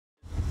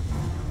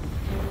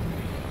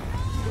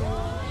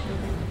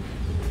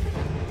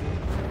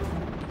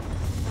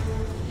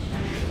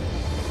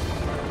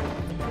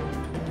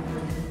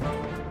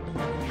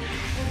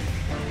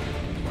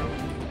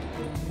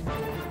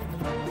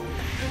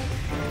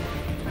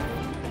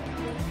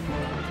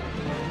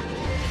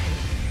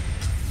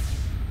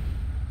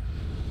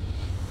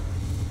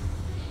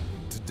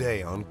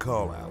Today on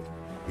Callout,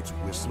 it's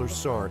Whistler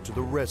SAR to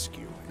the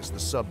rescue as the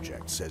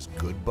subject says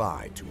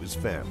goodbye to his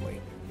family.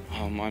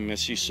 I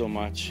miss you so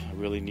much. I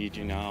really need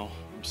you now.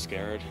 I'm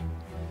scared.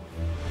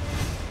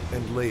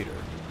 And later,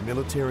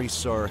 military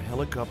SAR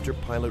helicopter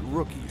pilot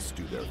rookies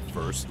do their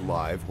first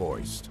live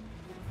hoist.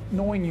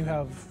 Knowing you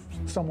have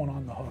someone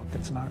on the hook,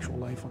 it's an actual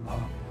life on the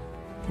hook,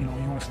 you know,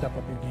 you want to step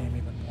up your game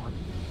even more.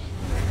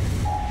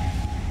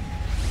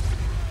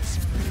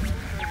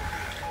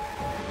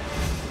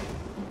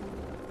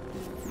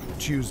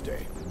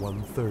 Tuesday,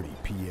 1:30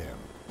 p.m.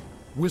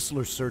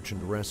 Whistler Search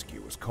and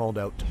Rescue is called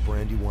out to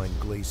Brandywine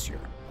Glacier,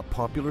 a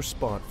popular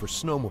spot for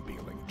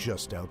snowmobiling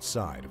just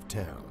outside of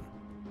town.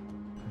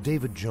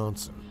 David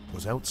Johnson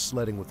was out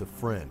sledding with a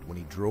friend when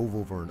he drove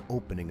over an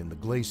opening in the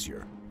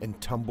glacier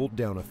and tumbled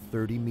down a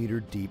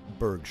 30-meter deep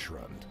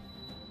bergschrund.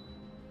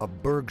 A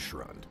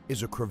bergschrund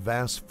is a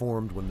crevasse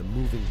formed when the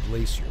moving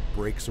glacier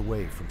breaks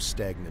away from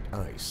stagnant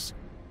ice.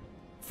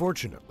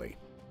 Fortunately,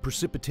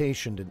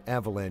 precipitation and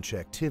avalanche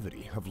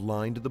activity have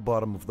lined the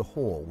bottom of the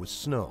hole with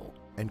snow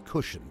and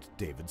cushioned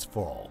David's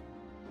fall.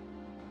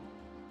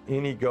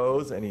 In he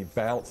goes and he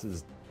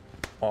bounces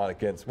on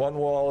against one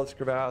wall of this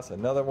crevasse,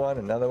 another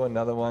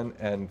one,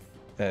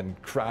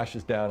 and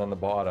crashes down on the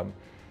bottom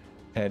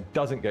and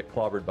doesn't get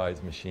clobbered by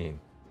his machine.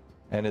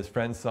 And his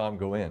friends saw him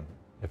go in.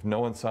 If no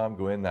one saw him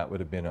go in, that would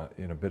have been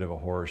a bit of a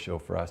horror show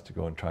for us to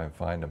go and try and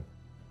find him.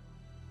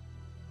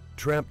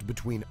 Trapped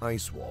between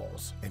ice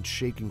walls and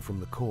shaking from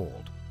the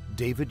cold,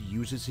 David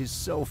uses his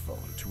cell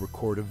phone to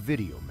record a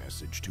video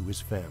message to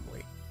his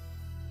family.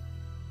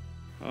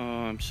 Oh,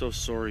 I'm so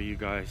sorry, you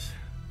guys.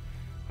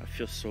 I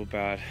feel so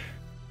bad.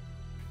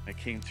 I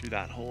came through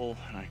that hole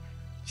and I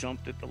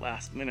jumped at the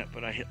last minute,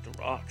 but I hit the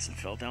rocks and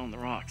fell down the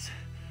rocks.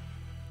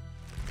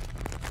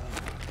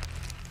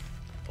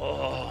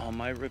 Oh,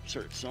 my ribs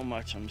hurt so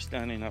much. I'm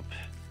standing up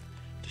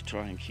to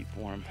try and keep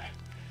warm.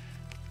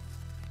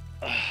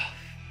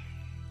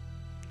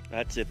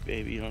 That's it,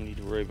 baby. You don't need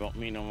to worry about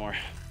me no more.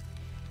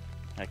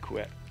 I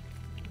quit.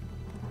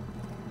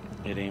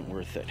 It ain't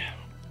worth it.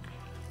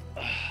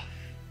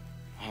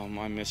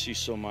 I miss you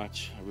so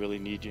much. I really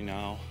need you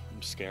now.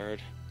 I'm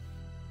scared.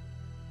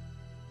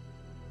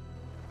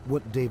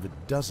 What David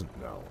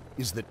doesn't know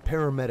is that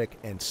paramedic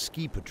and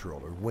ski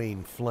patroller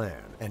Wayne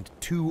Flan and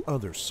 2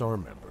 other SAR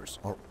members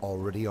are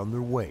already on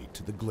their way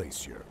to the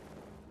glacier.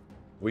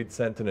 We'd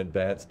sent an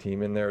advanced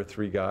team in there,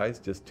 3 guys,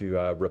 just to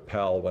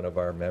rappel one of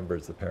our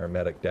members, the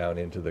paramedic, down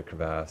into the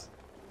crevasse.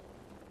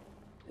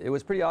 It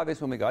was pretty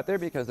obvious when we got there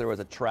because there was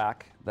a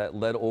track that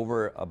led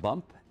over a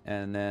bump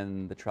and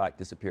then the track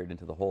disappeared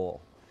into the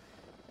hole.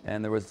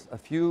 And there was a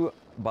few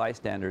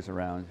bystanders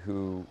around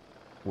who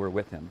were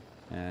with him,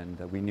 and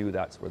we knew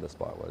that's where the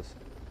spot was.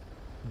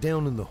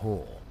 Down in the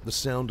hole, the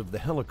sound of the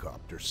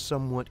helicopter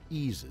somewhat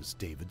eases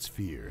David's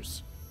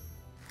fears.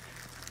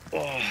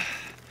 Oh,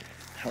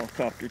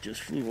 helicopter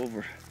just flew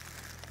over,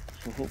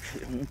 so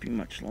hopefully it won't be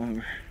much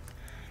longer.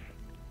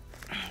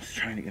 I was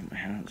trying to get my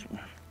hands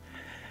warm.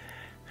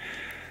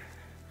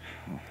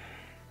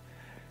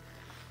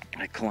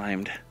 I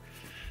climbed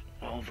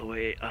all the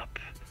way up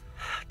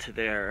to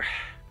there.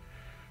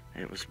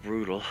 It was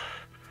brutal.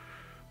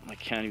 I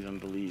can't even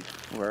believe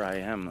where I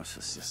am. This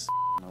is just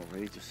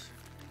outrageous.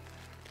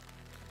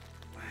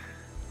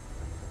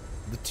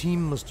 The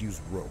team must use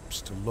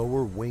ropes to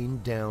lower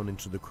Wayne down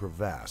into the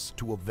crevasse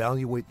to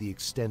evaluate the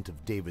extent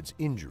of David's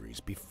injuries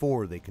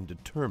before they can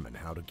determine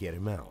how to get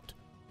him out.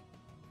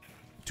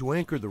 To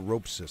anchor the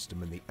rope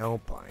system in the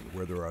alpine,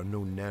 where there are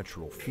no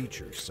natural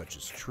features such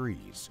as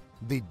trees,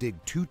 they dig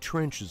 2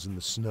 trenches in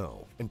the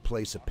snow and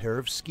place a pair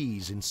of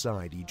skis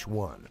inside each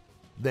one.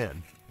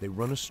 Then, they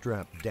run a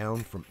strap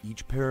down from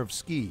each pair of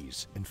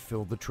skis and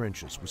fill the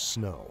trenches with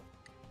snow.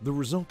 The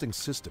resulting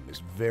system is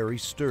very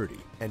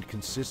sturdy and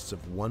consists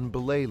of 1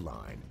 belay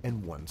line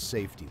and 1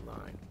 safety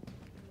line.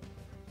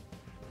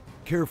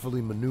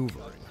 Carefully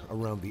maneuvering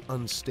around the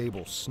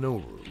unstable snow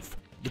roof,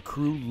 the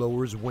crew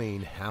lowers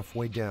Wayne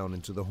halfway down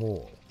into the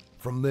hole.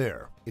 From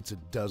there, it's a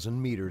dozen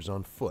meters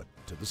on foot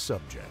to the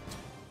subject.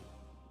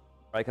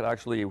 I could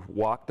actually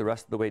walk the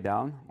rest of the way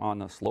down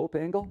on a slope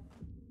angle,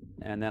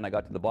 and then I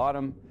got to the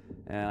bottom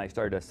and I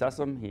started to assess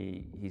him.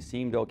 He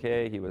seemed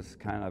okay. He was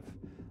kind of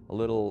a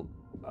little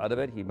out of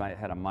it. He might have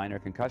had a minor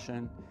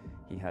concussion.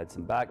 He had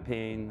some back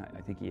pain.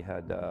 I think he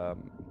had a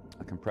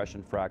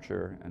compression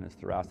fracture in his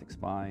thoracic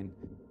spine.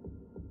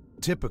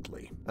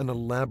 Typically, an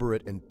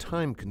elaborate and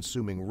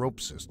time-consuming rope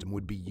system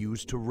would be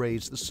used to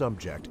raise the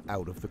subject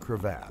out of the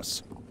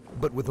crevasse.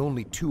 But with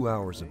only 2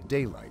 hours of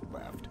daylight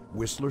left,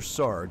 Whistler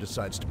SAR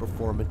decides to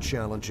perform a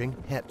challenging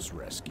HETS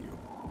rescue,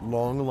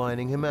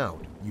 long-lining him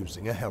out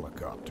using a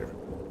helicopter.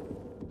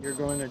 You're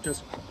going to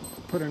just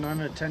put an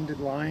unattended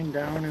line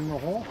down in the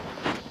hole?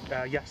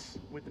 Yes.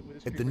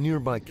 At the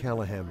nearby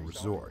Callahan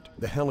Resort,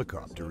 the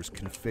helicopter is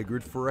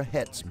configured for a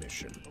HETS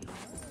mission.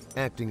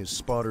 Acting as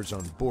spotters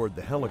on board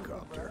the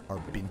helicopter are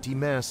Binti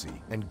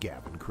Massey and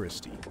Gavin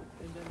Christie.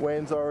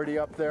 Wayne's already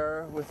up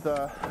there with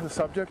the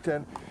subject,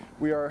 and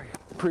we are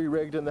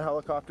pre-rigged in the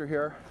helicopter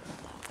here.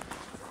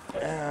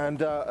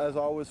 And as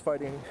always,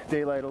 fighting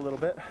daylight a little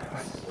bit.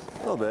 A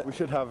little bit. We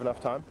should have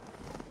enough time.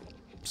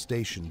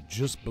 Stationed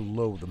just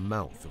below the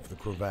mouth of the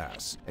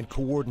crevasse and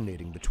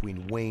coordinating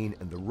between Wayne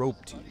and the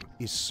rope team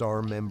is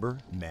SAR member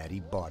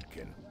Maddie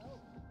Bodkin.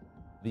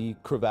 The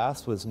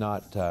crevasse was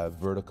not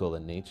vertical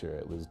in nature,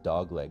 it was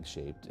dogleg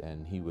shaped,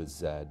 and he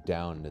was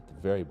down at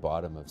the very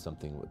bottom of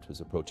something which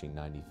was approaching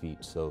 90 feet.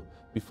 So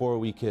before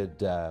we could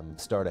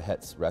start a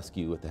HETS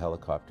rescue with the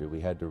helicopter, we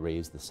had to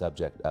raise the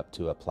subject up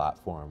to a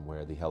platform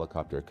where the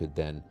helicopter could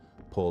then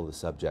pull the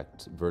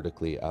subject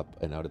vertically up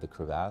and out of the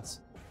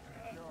crevasse.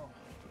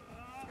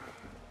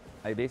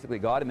 I basically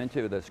got him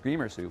into the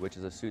screamer suit, which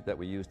is a suit that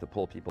we use to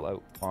pull people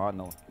out on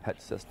the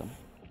HETS system.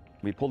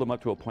 We pulled him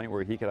up to a point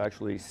where he could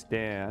actually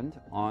stand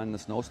on the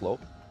snow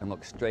slope and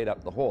look straight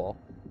up the hole,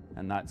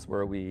 and that's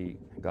where we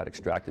got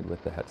extracted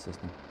with the HETS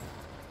system.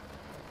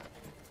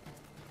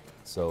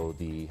 So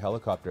the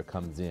helicopter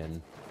comes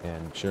in,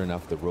 and sure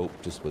enough, the rope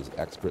just was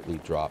expertly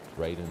dropped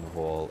right in the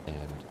hole,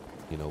 and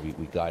you know,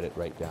 we got it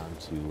right down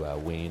to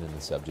Wayne and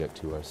the subject,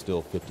 who are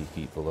still 50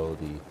 feet below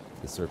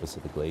the surface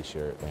of the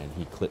glacier, and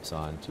he clips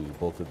on to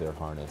both of their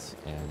harness,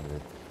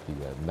 and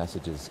the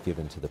message is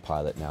given to the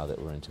pilot now that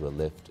we're into a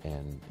lift,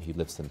 and he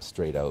lifts them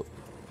straight out.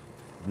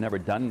 I've never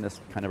done this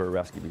kind of a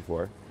rescue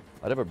before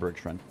out of a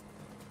bergschrund.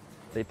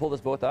 They pulled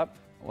us both up.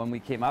 When we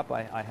came up,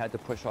 I had to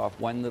push off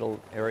one little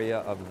area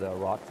of the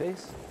rock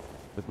face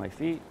with my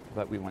feet,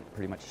 but we went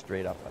pretty much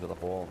straight up out of the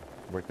hole.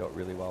 It worked out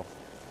really well.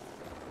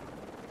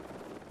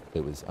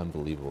 It was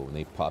unbelievable when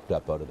they popped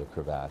up out of the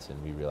crevasse,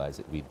 and we realized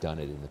that we'd done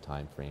it in the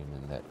time frame,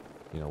 and that,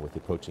 you know, with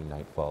approaching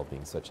nightfall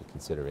being such a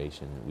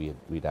consideration,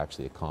 we'd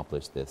actually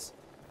accomplished this.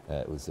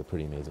 It was a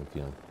pretty amazing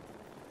feeling.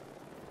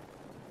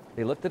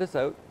 They lifted us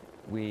out.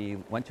 We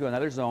went to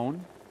another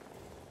zone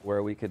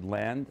where we could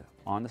land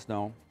on the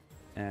snow,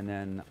 and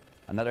then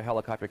another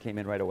helicopter came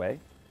in right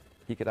away.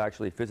 He could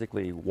actually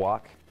physically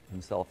walk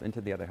himself into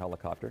the other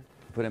helicopter.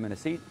 We put him in a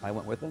seat, I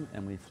went with him,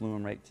 and we flew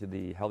him right to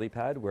the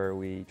helipad where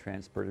we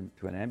transferred him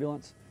to an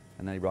ambulance,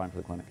 and then he brought him to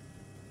the clinic.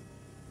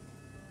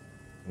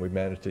 We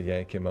managed to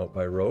yank him out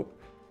by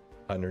rope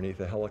underneath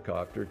a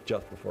helicopter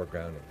just before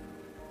grounding.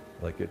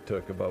 Like, it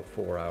took about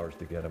 4 hours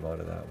to get him out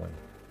of that one.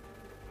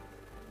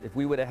 If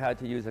we would have had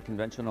to use a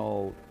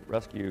conventional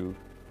rescue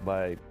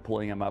by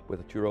pulling him up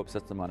with a two-rope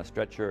system on a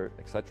stretcher,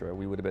 etc.,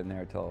 we would have been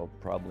there till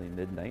probably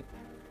midnight.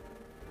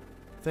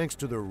 Thanks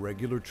to their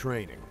regular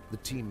training, the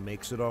team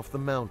makes it off the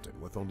mountain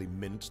with only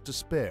minutes to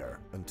spare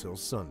until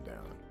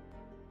sundown.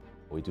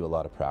 We do a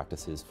lot of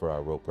practices for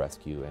our rope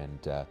rescue,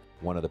 and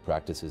one of the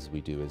practices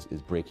we do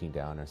is breaking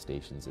down our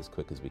stations as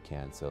quick as we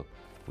can. So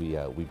we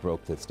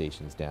broke the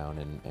stations down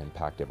and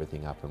packed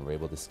everything up, and were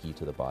able to ski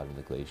to the bottom of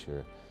the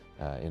glacier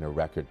in a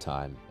record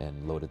time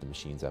and loaded the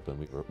machines up,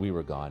 and we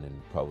were gone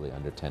in probably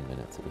under 10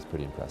 minutes. It was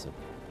pretty impressive.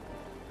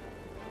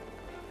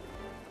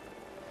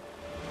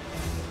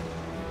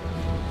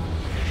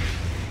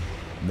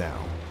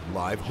 Now,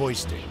 live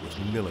hoisting with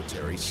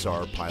military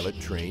SAR pilot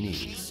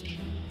trainees.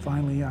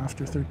 Finally,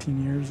 after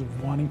 13 years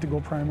of wanting to go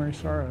primary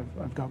SAR,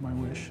 I've got my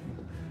wish,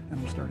 and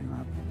I'm starting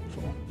that.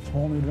 So it's a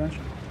whole new adventure.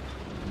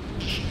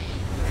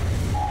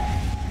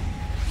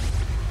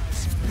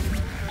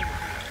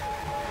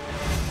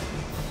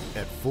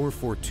 At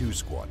 442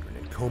 Squadron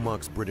in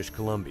Comox, British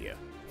Columbia,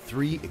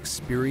 3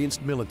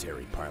 experienced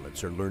military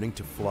pilots are learning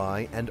to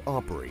fly and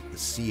operate the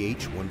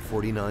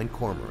CH-149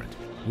 Cormorant,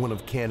 one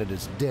of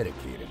Canada's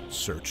dedicated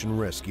search and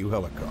rescue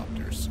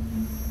helicopters.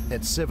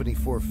 At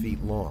 74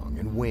 feet long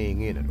and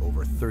weighing in at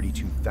over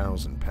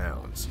 32,000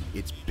 pounds,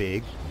 it's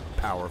big,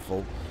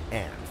 powerful,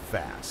 and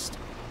fast.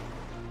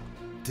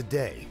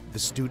 Today, the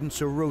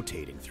students are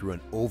rotating through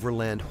an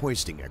overland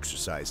hoisting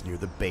exercise near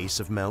the base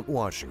of Mount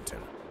Washington.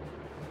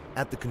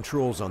 At the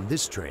controls on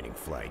this training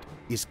flight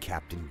is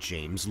Captain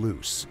James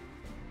Luce.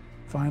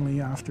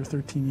 Finally, after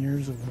 13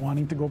 years of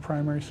wanting to go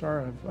primary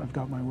SAR, I've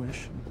got my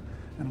wish,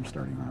 and I'm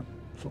starting that.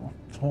 So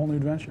it's a whole new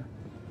adventure.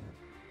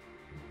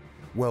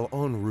 While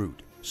en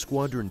route,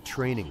 Squadron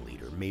Training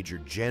Leader Major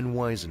Jen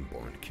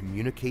Weisenborn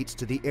communicates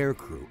to the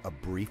aircrew a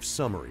brief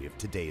summary of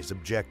today's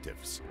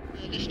objectives.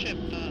 This trip,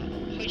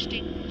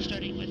 hoisting,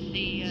 starting with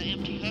the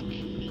empty hook,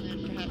 and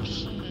then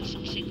perhaps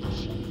some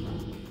singles.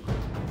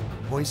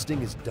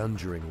 Hoisting is done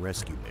during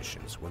rescue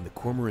missions when the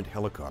Cormorant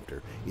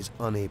helicopter is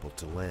unable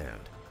to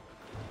land.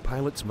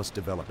 Pilots must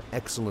develop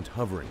excellent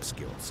hovering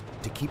skills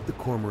to keep the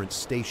Cormorant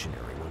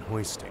stationary when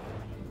hoisting,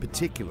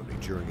 particularly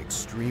during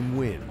extreme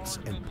winds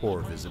and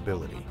poor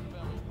visibility.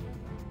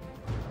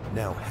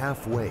 Now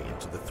halfway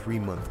into the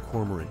 3-month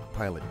Cormorant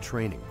pilot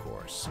training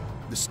course,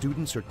 the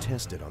students are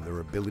tested on their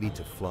ability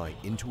to fly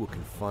into a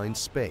confined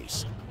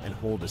space and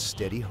hold a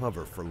steady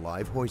hover for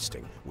live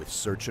hoisting with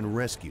search and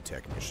rescue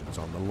technicians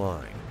on the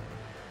line.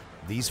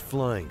 These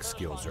flying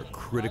skills are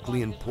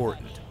critically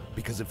important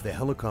because if the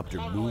helicopter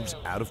moves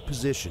out of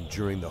position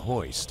during the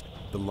hoist,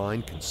 the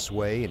line can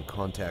sway and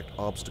contact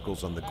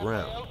obstacles on the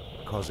ground,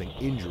 causing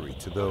injury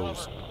to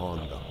those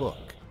on the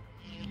hook.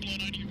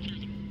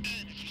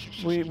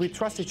 We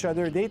trust each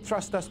other. They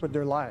trust us with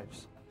their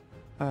lives.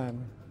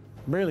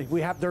 Really,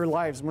 we have their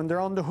lives. When they're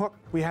on the hook,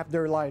 we have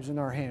their lives in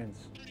our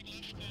hands.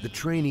 The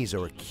trainees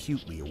are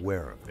acutely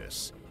aware of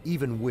this,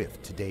 even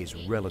with today's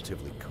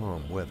relatively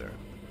calm weather.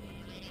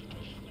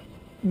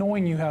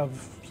 Knowing you have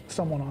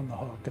someone on the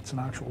hook, it's an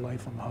actual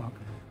life on the hook,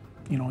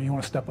 you know, you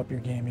want to step up your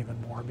game even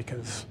more,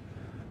 because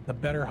the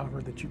better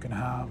hover that you can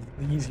have,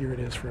 the easier it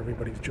is for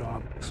everybody's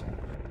job. So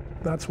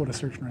that's what a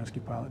search and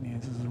rescue pilot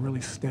needs, is a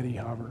really steady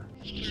hover.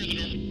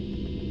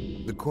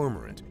 The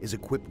Cormorant is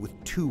equipped with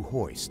 2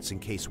 hoists in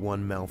case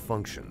one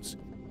malfunctions.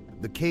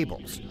 The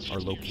cables are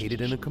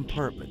located in a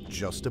compartment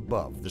just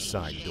above the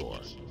side door.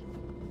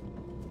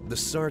 The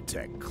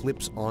SAR-tech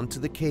clips onto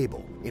the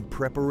cable in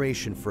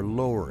preparation for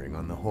lowering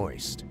on the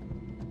hoist.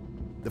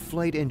 The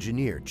flight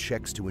engineer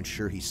checks to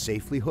ensure he's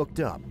safely hooked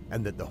up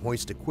and that the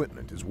hoist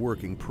equipment is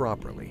working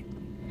properly.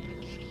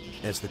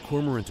 As the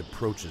Cormorant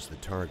approaches the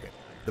target,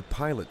 the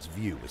pilot's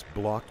view is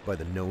blocked by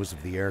the nose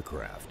of the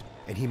aircraft,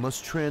 and he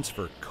must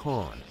transfer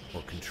con,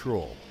 or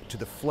control, to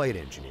the flight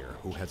engineer,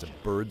 who has a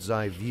bird's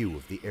eye view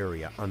of the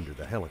area under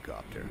the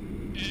helicopter.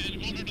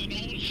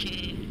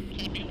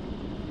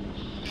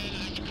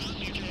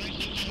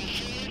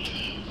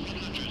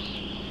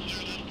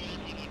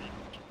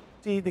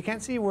 See, they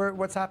can't see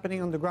what's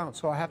happening on the ground,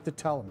 so I have to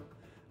tell them.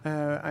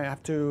 I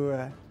have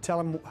to tell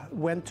them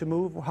when to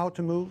move, how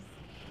to move.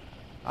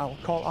 I'll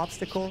call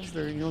obstacles.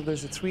 There, you know,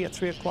 there's a tree at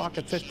 3 o'clock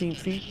at 15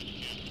 feet.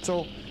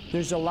 So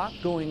there's a lot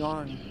going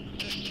on.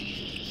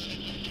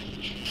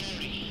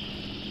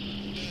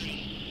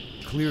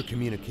 Clear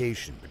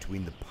communication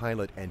between the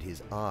pilot and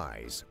his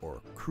eyes,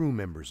 or crew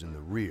members in the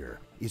rear,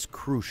 is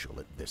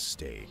crucial at this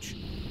stage.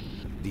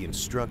 The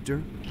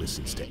instructor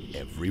listens to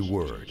every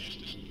word.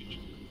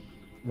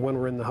 When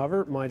we're in the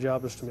hover, my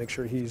job is to make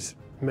sure he's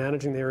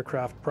managing the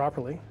aircraft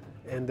properly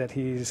and that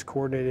he's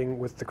coordinating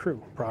with the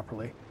crew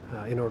properly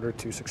in order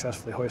to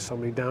successfully hoist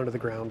somebody down to the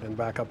ground and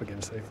back up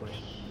again safely.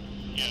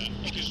 Yeah,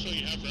 okay, so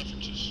you have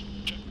references.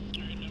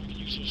 All right, now we can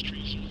use those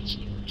trees and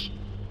slurs.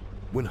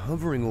 When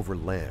hovering over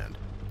land,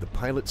 the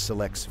pilot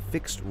selects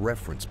fixed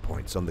reference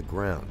points on the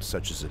ground,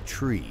 such as a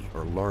tree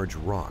or large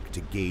rock, to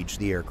gauge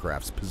the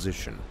aircraft's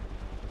position.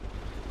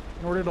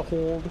 In order to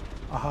hold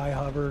a high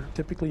hover,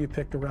 typically you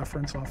pick a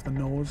reference off the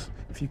nose,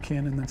 if you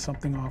can, and then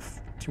something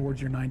off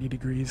towards your 90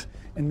 degrees,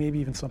 and maybe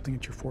even something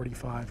at your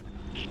 45.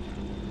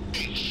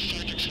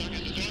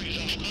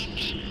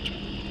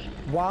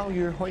 While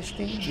you're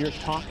hoisting, you're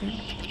talking.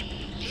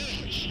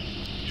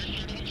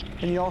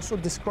 And you also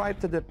describe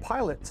to the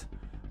pilot,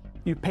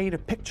 you paint a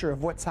picture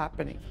of what's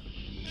happening.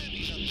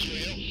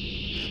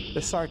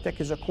 The SAR-tech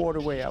is a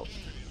quarter way out,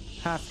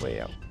 halfway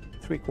out,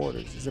 3/4.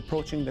 He's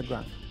approaching the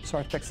ground.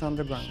 SAR-tech's on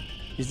the ground.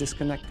 He's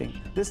disconnecting.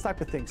 This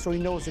type of thing, so he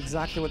knows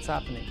exactly what's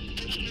happening.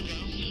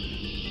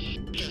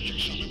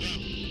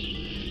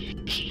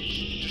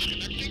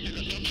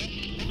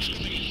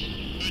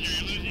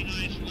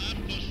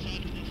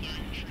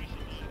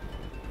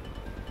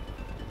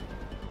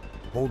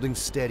 Holding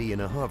steady in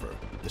a hover,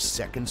 the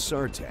second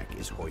SAR-tech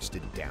is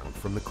hoisted down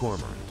from the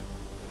Cormorant.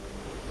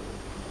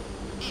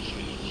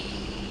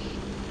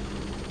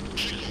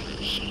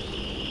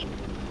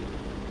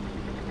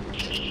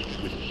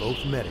 With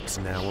both medics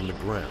now on the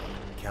ground,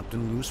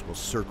 Captain Luce will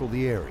circle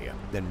the area,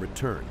 then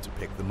return to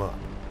pick them up.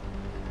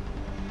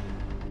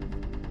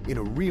 In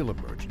a real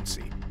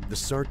emergency, the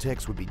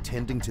SAR-techs would be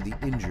tending to the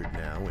injured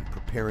now and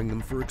preparing them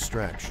for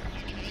extraction.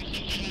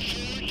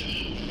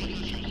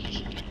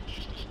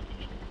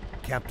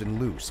 Captain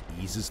Luce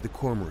eases the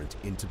Cormorant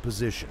into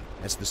position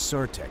as the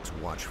SAR-techs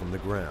watch from the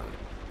ground,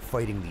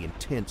 fighting the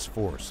intense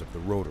force of the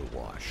rotor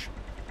wash.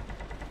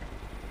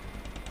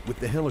 With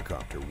the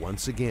helicopter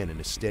once again in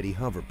a steady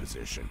hover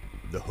position,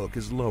 the hook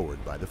is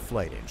lowered by the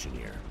flight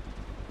engineer.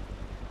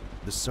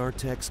 The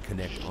SAR-techs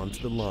connect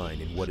onto the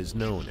line in what is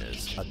known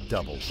as a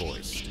double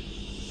hoist.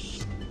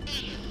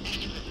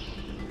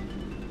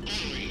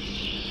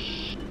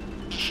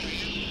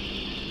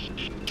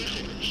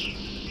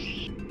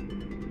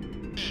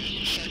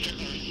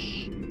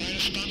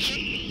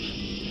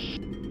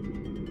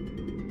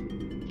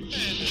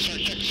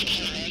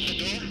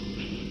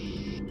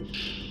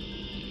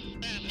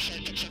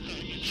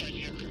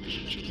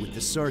 With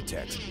the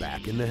SAR-techs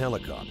back in the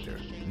helicopter,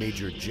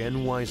 Major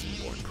Jen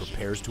Weisenborn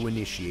prepares to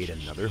initiate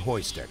another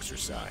hoist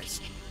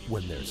exercise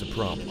when there's a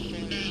problem.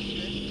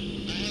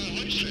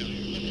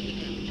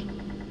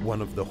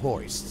 One of the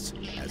hoists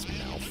has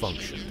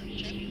malfunctioned.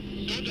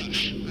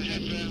 I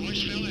have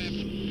hoist fail, I have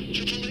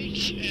triple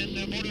eights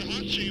and motor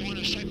hot, so you want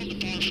to cycle the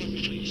power for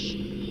me, please.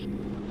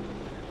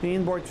 The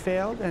inboard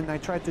failed, and I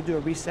tried to do a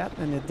reset,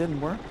 and it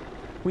didn't work.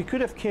 We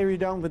could have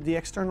carried on with the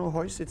external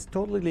hoist. It's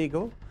totally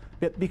legal.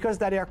 But because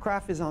that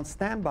aircraft is on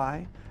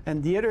standby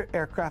and the other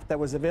aircraft that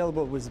was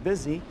available was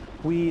busy,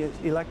 we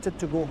elected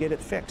to go get it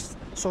fixed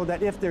so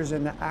that if there's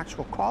an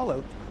actual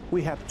call-out,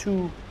 we have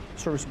 2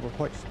 serviceable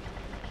hoists.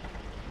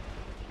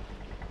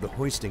 The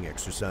hoisting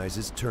exercise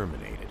is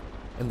terminated,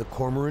 and the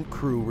Cormorant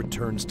crew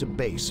returns to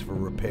base for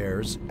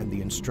repairs and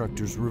the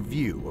instructor's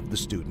review of the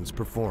student's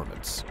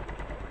performance.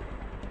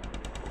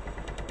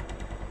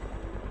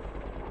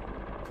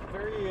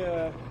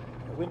 Very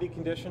Windy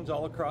conditions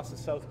all across the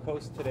south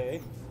coast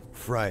today.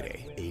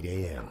 Friday, 8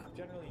 a.m.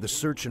 The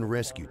search and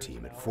rescue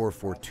team at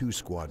 442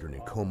 Squadron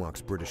in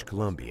Comox, British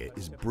Columbia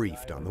is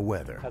briefed on the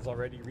weather. Has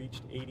already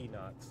reached 80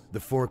 knots. The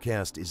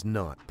forecast is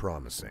not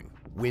promising.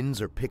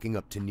 Winds are picking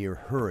up to near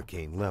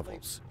hurricane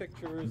levels.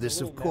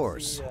 This, of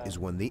course, is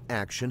when the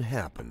action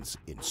happens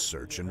in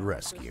search and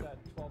rescue.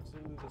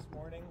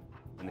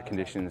 When the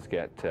conditions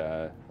get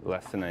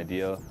less than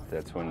ideal,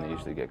 that's when they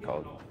usually get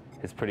called.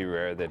 It's pretty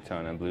rare that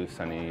on a blue,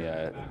 sunny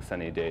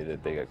day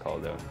that they get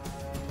called out.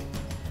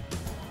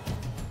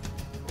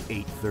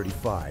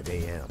 8:35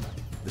 a.m.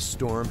 The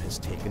storm has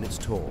taken its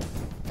toll,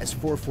 as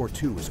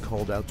 442 is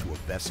called out to a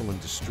vessel in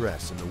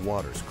distress in the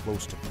waters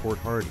close to Port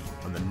Hardy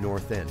on the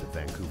north end of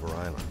Vancouver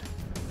Island.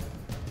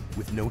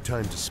 With no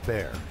time to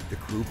spare, the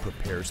crew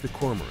prepares the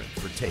Cormorant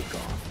for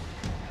takeoff.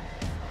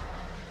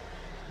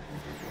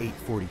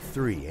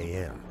 8:43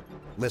 a.m.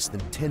 Less than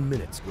 10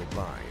 minutes go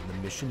by and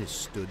the mission is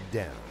stood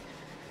down.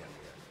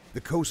 The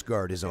Coast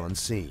Guard is on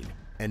scene,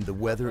 and the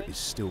weather is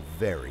still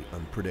very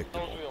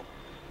unpredictable.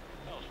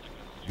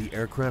 The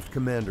aircraft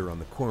commander on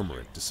the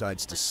Cormorant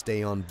decides to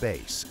stay on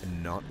base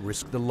and not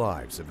risk the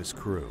lives of his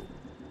crew.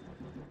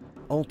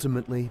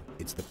 Ultimately,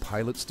 it's the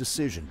pilot's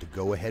decision to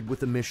go ahead with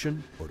the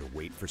mission or to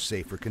wait for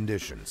safer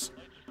conditions.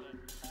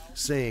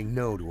 Saying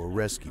no to a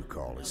rescue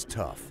call is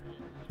tough,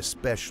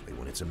 especially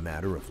when it's a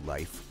matter of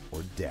life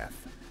or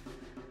death.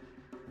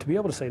 To be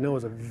able to say no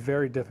is a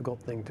very difficult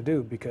thing to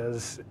do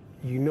because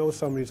you know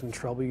somebody's in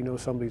trouble, you know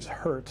somebody's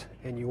hurt,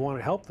 and you want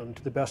to help them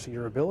to the best of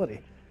your ability.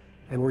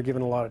 And we're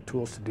given a lot of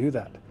tools to do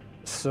that.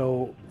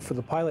 So for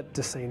the pilot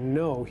to say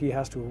no, he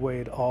has to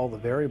avoid all the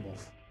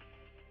variables.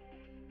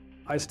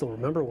 I still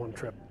remember one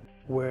trip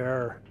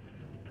where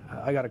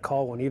I got a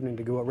call one evening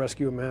to go out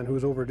rescue a man who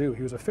was overdue.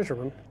 He was a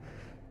fisherman,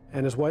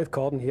 and his wife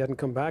called and he hadn't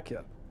come back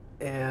yet.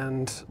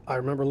 And I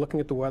remember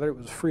looking at the weather, it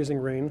was freezing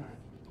rain,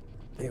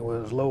 it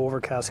was low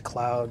overcast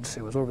clouds,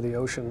 it was over the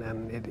ocean,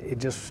 and it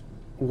just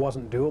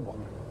wasn't doable.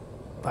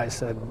 I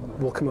said,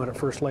 we'll come out at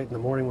first light in the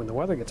morning when the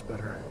weather gets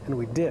better, and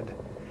we did.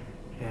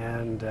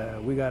 And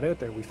we got out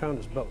there, we found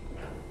his boat.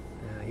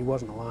 He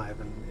wasn't alive,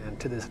 and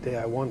to this day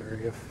I wonder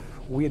if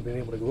we had been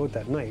able to go out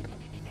that night,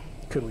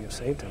 could we have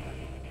saved him?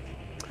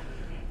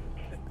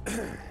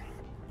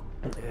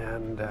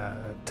 And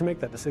to make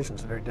that decision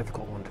is a very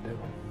difficult one to do.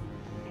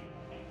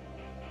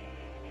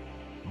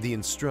 The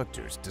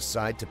instructors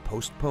decide to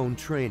postpone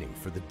training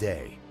for the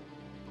day.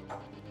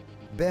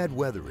 Bad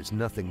weather is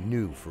nothing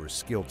new for a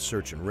skilled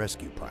search and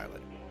rescue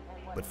pilot,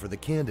 but for the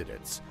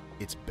candidates,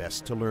 it's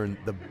best to learn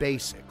the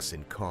basics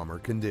in calmer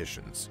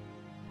conditions.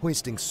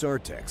 Hoisting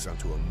SAR-techs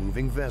onto a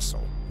moving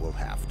vessel will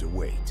have to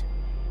wait.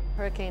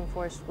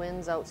 Hurricane-force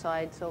winds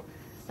outside, so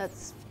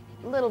that's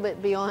a little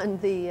bit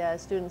beyond the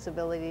student's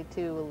ability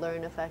to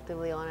learn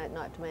effectively on it,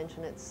 not to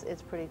mention it's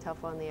pretty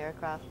tough on the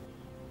aircraft.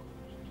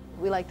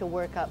 We like to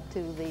work up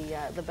to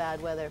the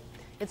bad weather.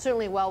 It's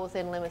certainly well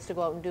within limits to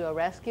go out and do a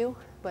rescue,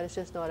 but it's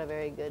just not a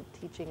very good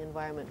teaching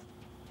environment.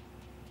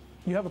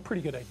 You have a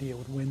pretty good idea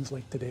with winds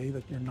like today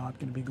that you're not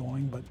going to be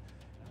going, but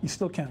you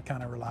still can't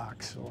kind of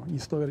relax. So you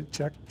still got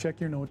to check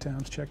your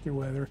NOTAMs, check your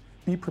weather,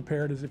 be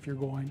prepared as if you're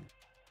going.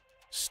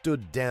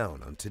 Stood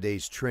down on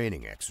today's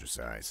training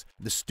exercise,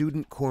 the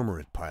student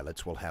Cormorant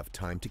pilots will have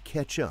time to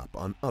catch up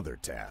on other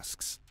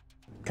tasks.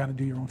 Kind of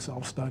do your own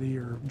self-study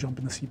or jump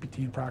in the CPT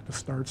and practice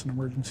starts and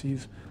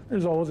emergencies.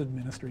 There's always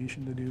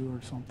administration to do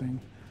or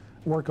something.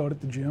 Work out at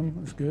the gym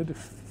is good.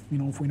 If we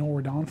know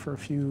we're down for a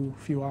few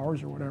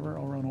hours or whatever,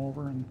 I'll run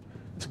over, and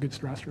it's a good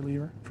stress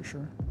reliever for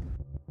sure.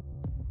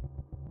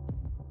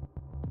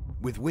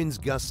 With winds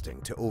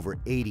gusting to over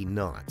 80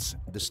 knots,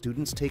 the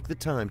students take the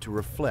time to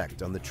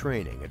reflect on the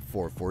training at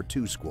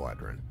 442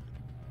 Squadron.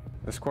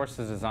 This course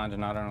is designed to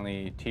not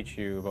only teach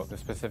you about the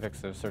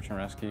specifics of search and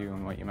rescue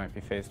and what you might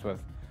be faced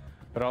with,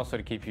 but also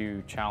to keep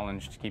you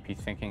challenged, to keep you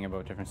thinking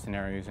about different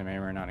scenarios you may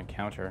or may not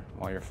encounter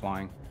while you're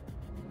flying.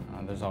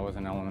 There's always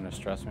an element of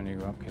stress when you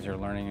go up because you're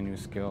learning a new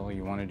skill,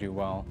 you want to do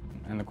well,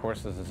 and the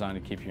course is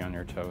designed to keep you on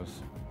your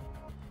toes.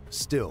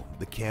 Still,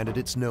 the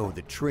candidates know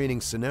that training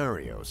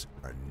scenarios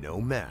are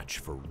no match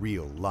for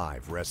real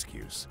live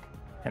rescues.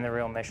 In the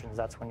real missions,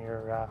 that's when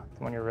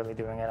you're really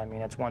doing it. I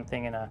mean, it's one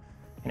thing in a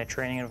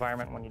training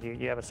environment when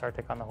you have a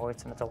SAR-tech on the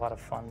hoist and it's a lot of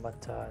fun,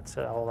 but it's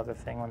a whole other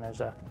thing when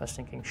there's a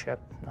sinking ship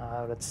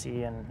out at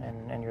sea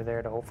and you're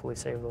there to hopefully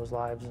save those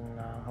lives and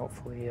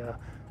hopefully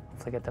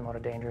get them out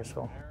of danger.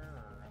 So,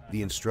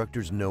 the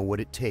instructors know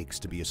what it takes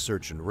to be a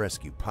search and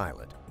rescue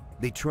pilot.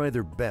 They try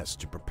their best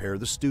to prepare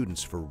the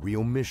students for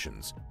real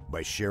missions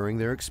by sharing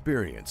their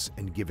experience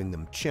and giving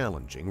them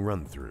challenging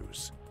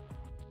run-throughs.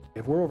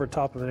 If we're over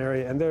top of an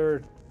area and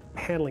they're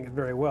handling it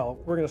very well,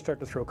 we're going to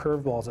start to throw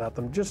curveballs at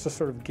them just to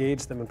sort of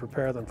gauge them and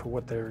prepare them for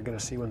what they're going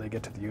to see when they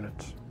get to the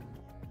units.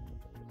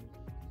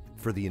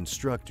 For the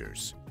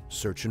instructors,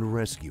 search and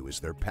rescue is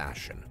their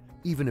passion,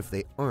 even if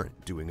they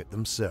aren't doing it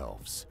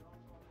themselves.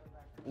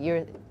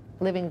 You're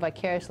living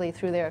vicariously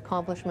through their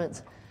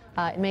accomplishments.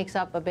 It makes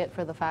up a bit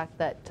for the fact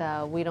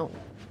that we don't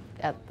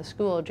at the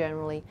school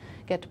generally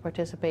get to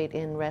participate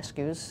in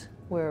rescues.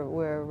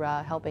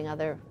 We're helping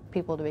other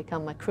people to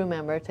become a crew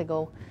member to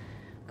go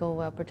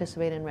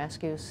participate in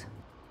rescues.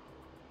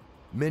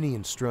 Many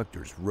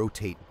instructors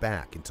rotate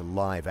back into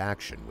live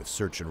action with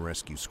search and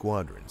rescue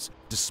squadrons,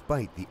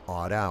 despite the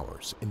odd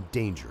hours and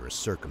dangerous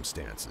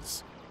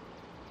circumstances.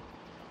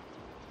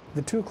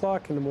 The 2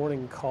 o'clock in the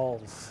morning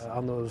calls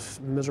on those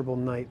miserable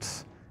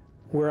nights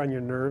wear on your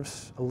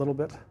nerves a little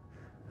bit.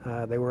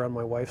 They were on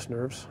my wife's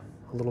nerves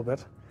a little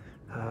bit.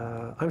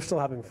 I'm still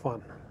having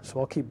fun, so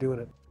I'll keep doing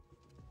it.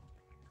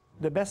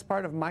 The best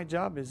part of my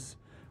job is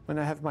when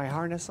I have my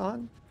harness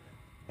on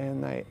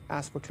and I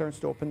ask for clearance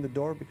to open the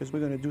door because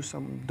we're going to do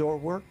some door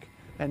work.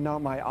 And now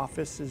my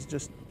office is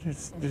just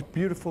this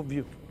beautiful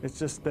view. It's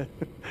just, and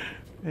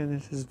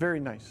this is very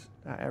nice.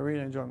 I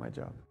really enjoy my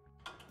job.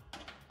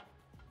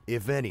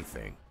 If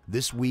anything,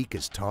 this week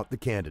has taught the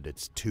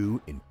candidates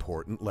 2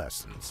 important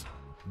lessons.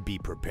 Be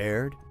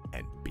prepared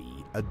and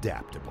be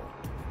adaptable.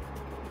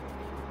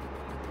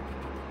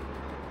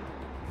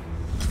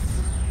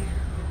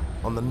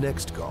 On the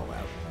next call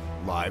out,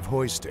 live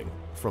hoisting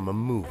from a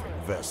moving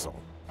vessel.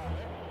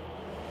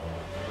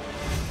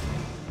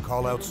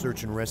 Call Out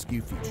Search and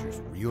Rescue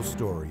features real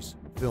stories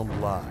filmed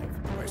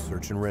live by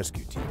search and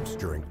rescue teams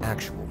during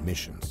actual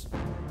missions.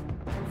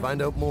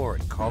 Find out more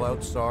at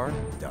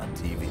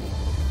calloutsar.tv.